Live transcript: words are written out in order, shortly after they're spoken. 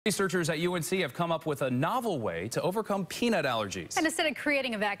Researchers at UNC have come up with a novel way to overcome peanut allergies. And instead of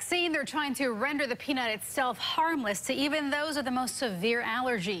creating a vaccine, they're trying to render the peanut itself harmless to even those with the most severe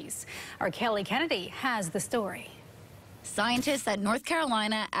allergies. Our Kelly Kennedy has the story. Scientists at North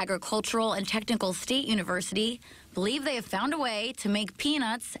Carolina Agricultural and Technical State University believe they have found a way to make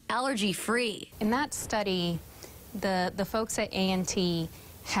peanuts allergy-free. In that study, the folks at A&T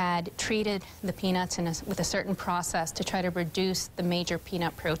had treated the peanuts with a certain process to try to reduce the major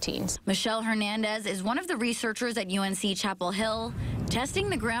peanut proteins. Michelle Hernandez is one of the researchers at UNC Chapel Hill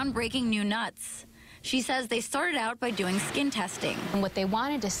testing the groundbreaking new nuts. She says they started out by doing skin testing. And what they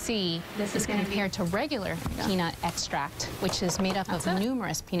wanted to see is compared to regular peanut extract, which is made up of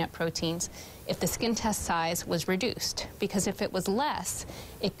numerous peanut proteins, if the skin test size was reduced. Because if it was less,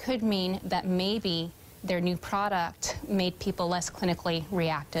 it could mean that maybe their new product made people less clinically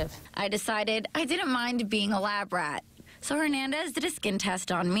reactive. I decided I didn't mind being a lab rat, so Hernandez did a skin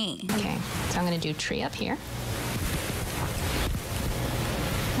test on me. Okay, so I'm going to do tree up here.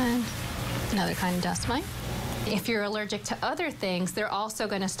 And another kind of dust mite. If you're allergic to other things, they're also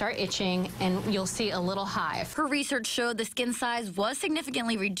going to start itching, and you'll see a little hive. Her research showed the skin size was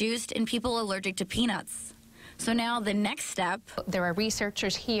significantly reduced in people allergic to peanuts. So now the next step. There are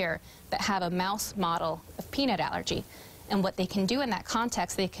researchers here that have a mouse model of peanut allergy. And what they can do in that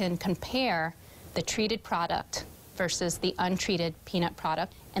context, they can compare the treated product versus the untreated peanut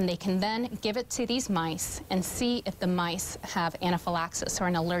product. And they can then give it to these mice and see if the mice have anaphylaxis or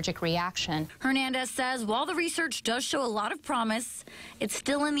an allergic reaction. Hernandez says while the research does show a lot of promise, it's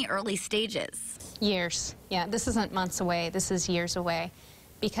still in the early stages. Years. Yeah, this isn't months away. This is years away.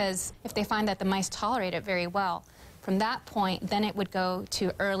 Because if they find that the mice tolerate it very well, from that point, then it would go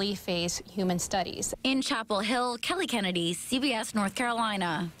to early phase human studies. In Chapel Hill, Kelly Kennedy, CBS North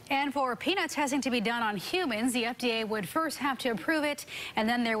Carolina. And for peanut testing to be done on humans, the FDA would first have to approve it, and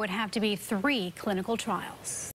then there would have to be 3 clinical trials.